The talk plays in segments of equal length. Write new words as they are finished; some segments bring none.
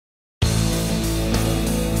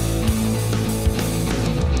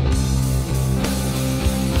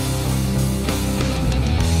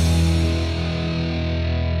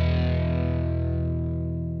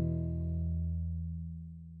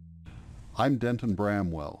I'm Denton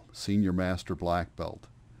Bramwell, Senior Master Black Belt,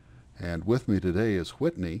 and with me today is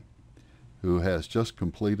Whitney, who has just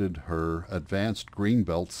completed her Advanced Green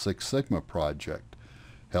Belt Six Sigma project.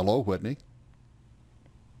 Hello, Whitney.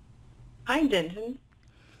 Hi, Denton.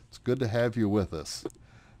 It's good to have you with us.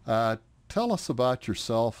 Tell us about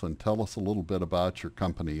yourself and tell us a little bit about your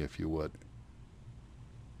company, if you would.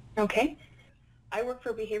 Okay. I work for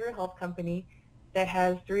a behavioral health company that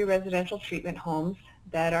has 3 residential treatment homes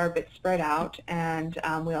that are a bit spread out, and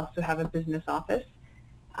we also have a business office.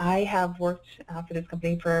 I have worked for this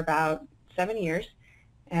company for about 7 years,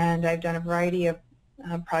 and I've done a variety of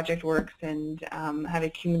project works and have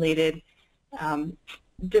accumulated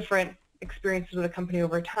different experiences with the company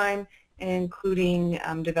over time, including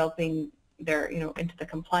developing their, into the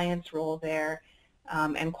compliance role there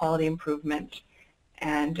and quality improvement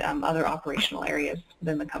and other operational areas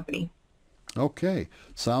within the company. Okay,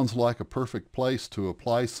 sounds like a perfect place to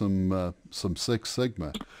apply some Six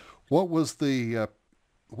Sigma. What was the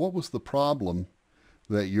problem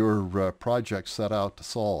that your project set out to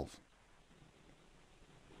solve?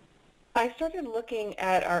 I started looking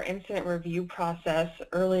at our incident review process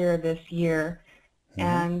earlier this year,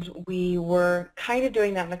 and we were kind of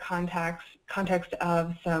doing that in the context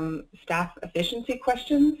of some staff efficiency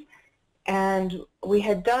questions, and we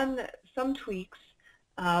had done some tweaks,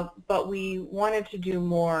 but we wanted to do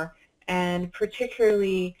more, and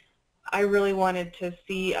particularly I really wanted to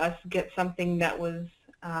see us get something that was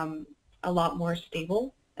a lot more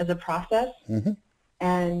stable as a process.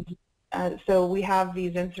 And so we have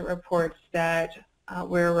these incident reports that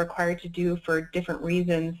we're required to do for different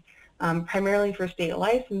reasons, primarily for state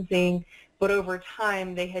licensing, but over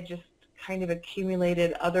time they had just kind of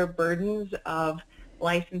accumulated other burdens of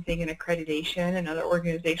licensing and accreditation and other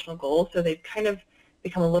organizational goals, so they've kind of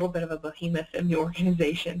become a little bit of a behemoth in the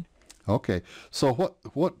organization. Okay, so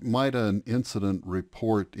what might an incident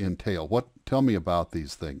report entail? Tell me about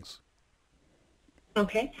these things.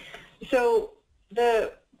 Okay, so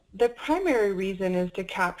the primary reason is to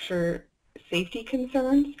capture safety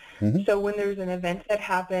concerns. So when there's an event that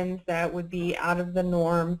happens that would be out of the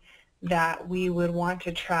norm that we would want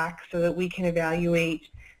to track so that we can evaluate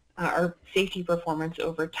our safety performance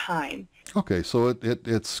over time. Okay, so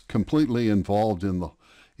it's completely involved in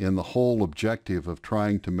the whole objective of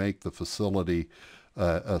trying to make the facility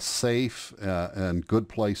a safe and good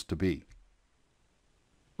place to be.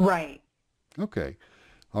 Right. Okay,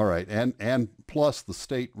 all right, and plus the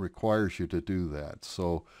state requires you to do that.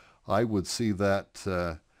 So I would see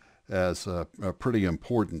that as a pretty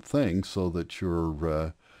important thing, so that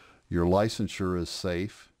your licensure is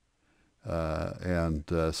safe. And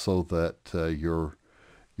so that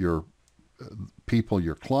your people,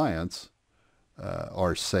 your clients,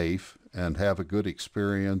 are safe and have a good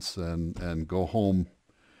experience and go home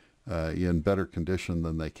in better condition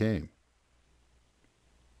than they came.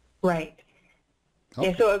 Right. Okay.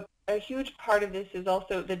 And so a huge part of this is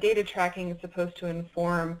also the data tracking is supposed to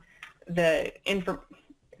inform the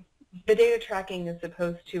data tracking is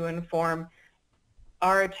supposed to inform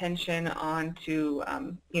our attention onto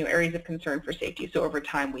areas of concern for safety, so over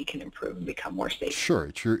time we can improve and become more safe. Sure,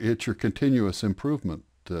 it's your continuous improvement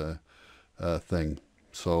thing.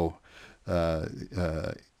 So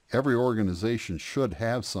every organization should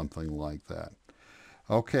have something like that.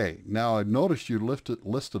 Okay, now I noticed you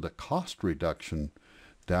listed a cost reduction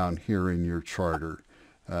down here in your charter.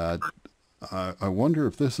 I wonder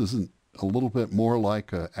if this isn't a little bit more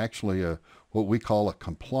like actually what we call a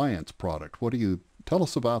compliance product. What do you tell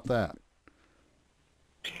us about that?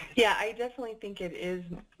 Yeah, I definitely think it is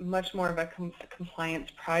much more of a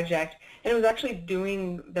compliance project. And it was actually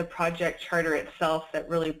doing the project charter itself that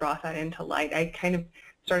really brought that into light. I kind of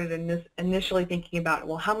started initially thinking about,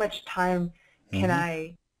 well, how much time can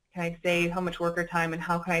I save, how much worker time, and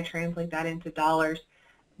how can I translate that into dollars?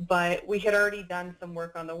 But we had already done some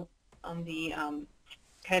work on the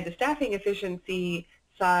kind of the staffing efficiency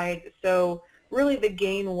side. So really the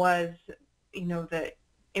gain was, the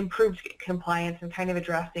improved compliance and kind of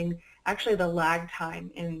addressing actually the lag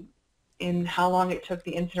time in how long it took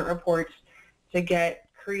the incident reports to get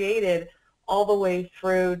created all the way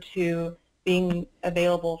through to being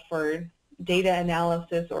available for data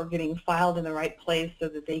analysis or getting filed in the right place so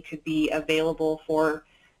that they could be available for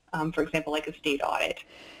example, like a state audit.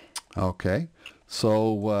 Okay.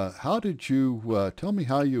 So how did you, tell me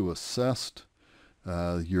how you assessed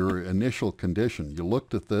your initial condition? You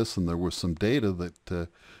looked at this and there was some data that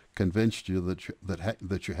convinced you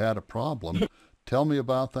that you had a problem. Tell me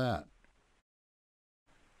about that.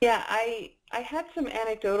 Yeah, I had some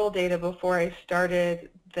anecdotal data before I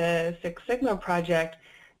started the Six Sigma project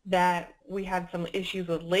that we had some issues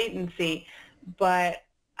with latency, but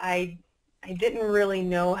I didn't really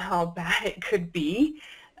know how bad it could be.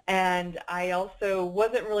 And I also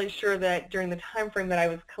wasn't really sure that during the time frame that I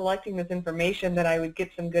was collecting this information that I would get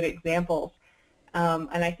some good examples.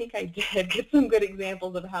 And I think I did get some good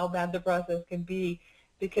examples of how bad the process can be,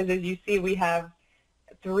 because as you see, we have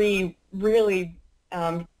three really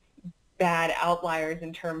bad outliers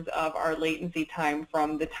in terms of our latency time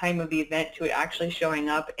from the time of the event to it actually showing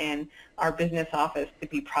up in our business office to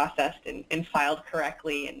be processed and filed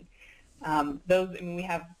correctly. And we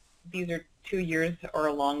have, these are 2 years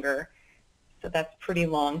or longer, so that's pretty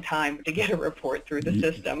long time to get a report through the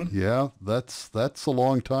system. Yeah, that's a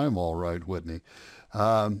long time, all right, Whitney.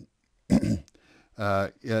 Um,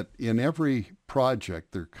 in every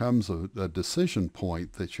project, there comes a decision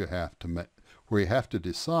point that you have to make, where you have to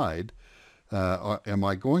decide, am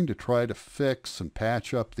I going to try to fix and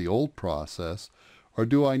patch up the old process, or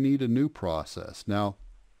do I need a new process? Now,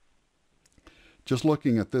 just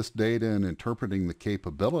looking at this data and interpreting the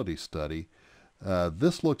capability study,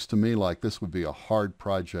 this looks to me like this would be a hard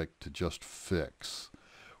project to just fix.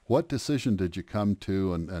 What decision did you come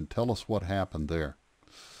to, and tell us what happened there?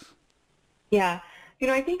 Yeah,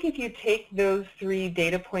 I think if you take those 3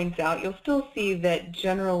 data points out, you'll still see that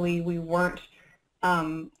generally we weren't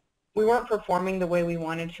performing the way we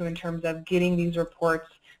wanted to in terms of getting these reports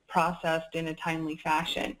processed in a timely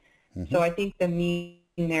fashion. Mm-hmm. So I think the mean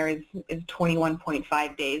there is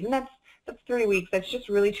 21.5 days, and that's 3 weeks. That's just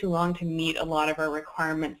really too long to meet a lot of our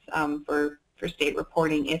requirements for state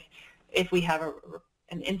reporting if we have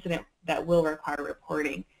an incident that will require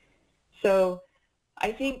reporting. So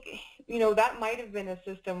I think that might have been a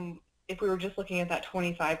system if we were just looking at that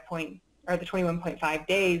 21.5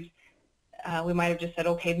 days. We might have just said,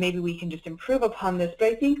 okay, maybe we can just improve upon this. But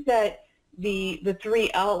I think that the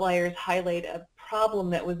 3 outliers highlight a problem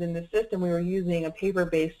that was in the system. We were using a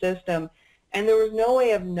paper-based system, and there was no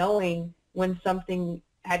way of knowing when something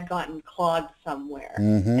had gotten clogged somewhere.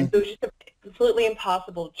 Mm-hmm. And so it was just completely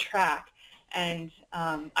impossible to track. And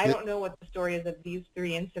I don't know what the story is of these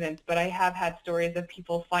 3 incidents, but I have had stories of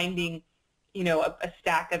people finding, a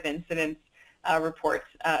stack of incidents reports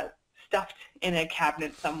stuffed in a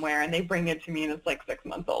cabinet somewhere, and they bring it to me, and it's like 6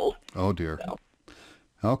 months old. Oh, dear. So,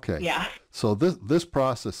 okay. Yeah. So this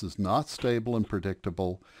process is not stable and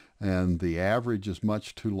predictable, and the average is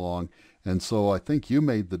much too long. And so I think you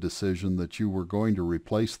made the decision that you were going to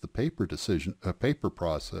replace the paper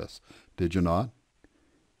process. Did you not?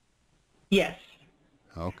 Yes.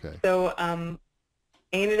 Okay. So I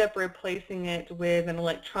ended up replacing it with an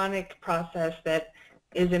electronic process that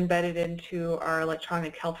is embedded into our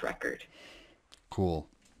electronic health record. Cool.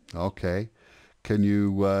 Okay. Can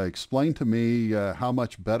you explain to me how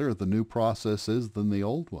much better the new process is than the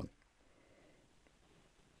old one?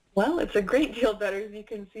 Well, it's a great deal better, as you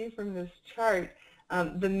can see from this chart.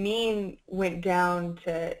 The mean went down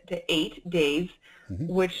to 8 days, mm-hmm.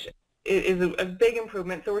 which is a big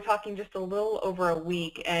improvement. So we're talking just a little over a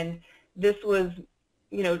week, and this was,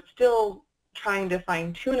 still trying to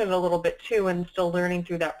fine-tune it a little bit too, and still learning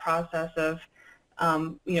through that process of,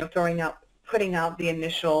 putting out the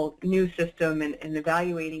initial new system and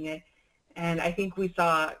evaluating it. And I think we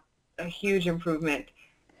saw a huge improvement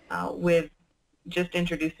with just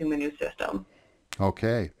introducing the new system.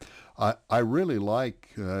 Okay. I really like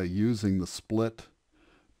using the split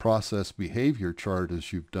process behavior chart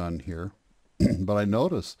as you've done here, but I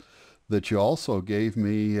noticed that you also gave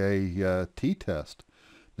me a t-test.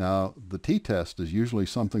 Now, the t-test is usually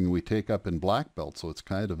something we take up in black belt, so it's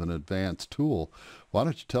kind of an advanced tool. Why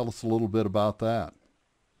don't you tell us a little bit about that?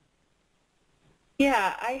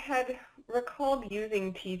 Yeah, I had recalled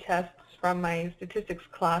using t-tests from my statistics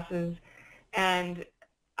classes, and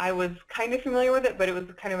I was kind of familiar with it, but it was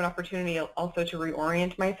kind of an opportunity also to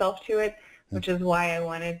reorient myself to it, which is why I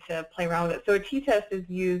wanted to play around with it. So a t-test is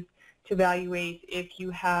used to evaluate if you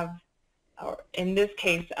have, or in this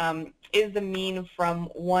case, is the mean from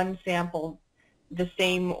one sample the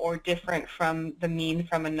same or different from the mean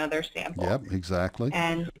from another sample? Yep, exactly.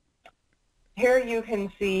 And here you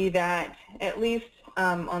can see that at least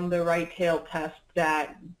on the right tail test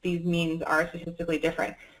that these means are statistically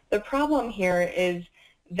different. The problem here is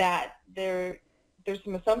that there's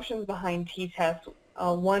some assumptions behind t-tests.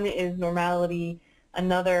 One is normality,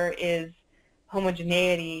 another is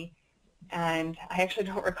homogeneity, and I actually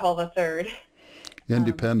don't recall the third.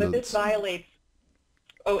 Independence. But this violates,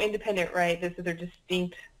 independent, right? These are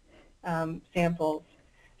distinct samples.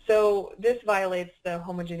 So this violates the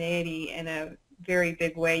homogeneity in a very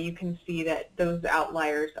big way. You can see that those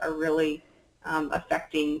outliers are really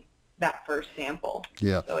affecting that first sample.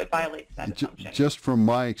 Yeah. So it violates that assumption. Just from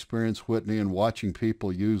my experience, Whitney, and watching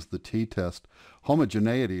people use the t-test,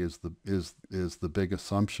 homogeneity is the big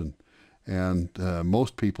assumption, and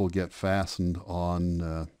most people get fastened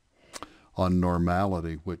on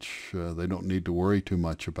normality, which they don't need to worry too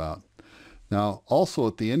much about. Now, also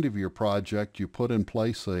at the end of your project, you put in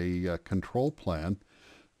place a control plan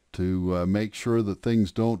to make sure that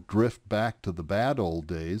things don't drift back to the bad old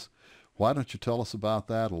days. Why don't you tell us about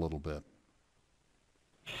that a little bit?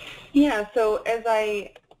 Yeah, so as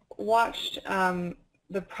I watched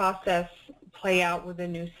the process play out with the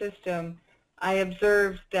new system, I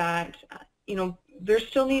observed that, there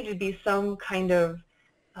still needed to be some kind of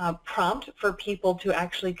prompt for people to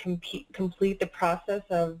actually complete the process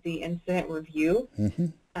of the incident review.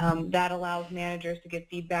 That allows managers to give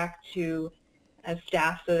feedback to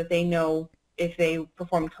staff so that they know if they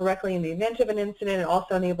performed correctly in the event of an incident. It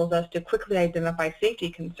also enables us to quickly identify safety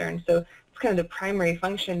concerns. So it's kind of the primary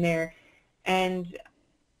function there. And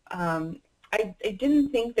I didn't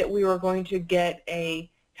think that we were going to get a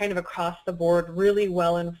kind of across-the-board, really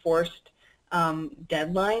well-enforced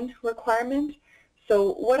deadline requirement.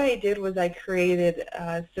 So what I did was I created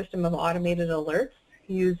a system of automated alerts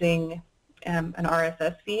using an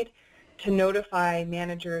RSS feed to notify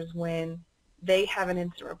managers when they have an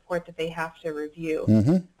incident report that they have to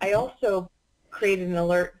review. I also created an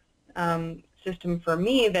alert system for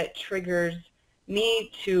me that triggers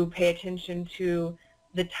me to pay attention to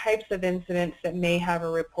the types of incidents that may have a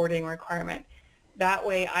reporting requirement. That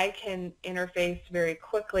way I can interface very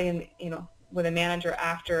quickly and with a manager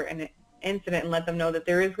after an incident and let them know that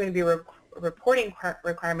there is going to be a reporting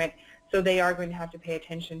requirement, so they are going to have to pay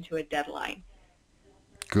attention to a deadline.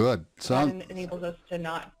 Good. That enables us to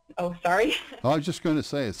not, oh, sorry. I was just going to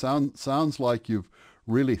say, it sounds like you've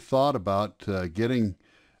really thought about getting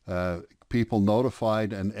people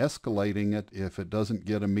notified and escalating it if it doesn't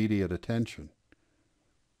get immediate attention.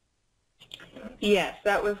 Yes,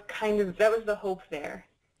 that was the hope there.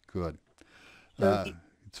 Good. So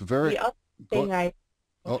it's very. The other thing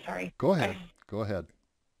sorry. Go ahead. Go ahead.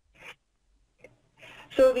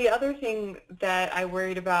 So the other thing that I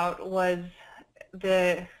worried about was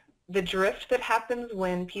the drift that happens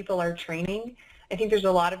when people are training. I think there's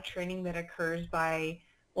a lot of training that occurs by,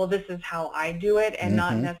 well, this is how I do it, and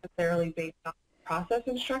not necessarily based on process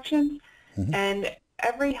instructions. And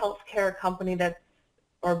every healthcare company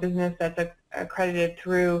or business that's accredited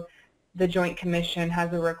through the Joint Commission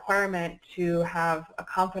has a requirement to have a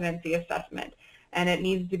competency assessment, and it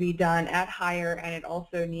needs to be done at hire, and it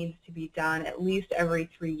also needs to be done at least every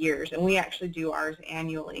 3 years, and we actually do ours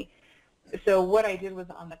annually. So what I did was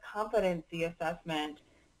on the competency assessment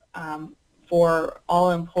for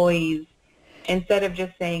all employees, instead of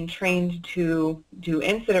just saying trained to do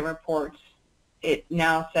incident reports, it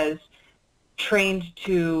now says trained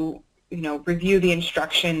to review the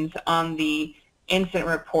instructions on the incident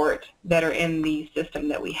report that are in the system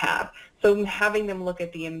that we have. So having them look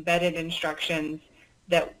at the embedded instructions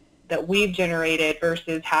that we've generated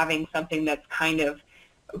versus having something that's kind of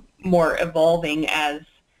more evolving as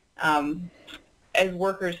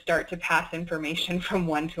workers start to pass information from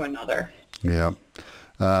one to another. Yeah.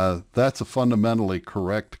 That's a fundamentally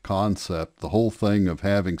correct concept. The whole thing of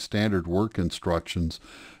having standard work instructions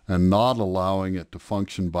and not allowing it to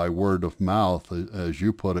function by word of mouth, as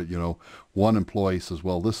you put it, one employee says,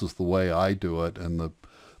 well, this is the way I do it, and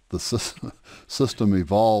the system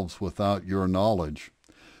evolves without your knowledge.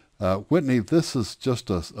 Whitney, this is just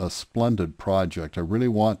a splendid project. I really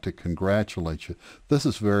want to congratulate you. This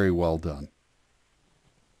is very well done.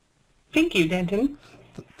 Thank you, Denton.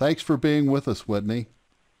 Thanks for being with us, Whitney.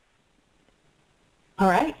 All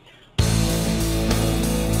right.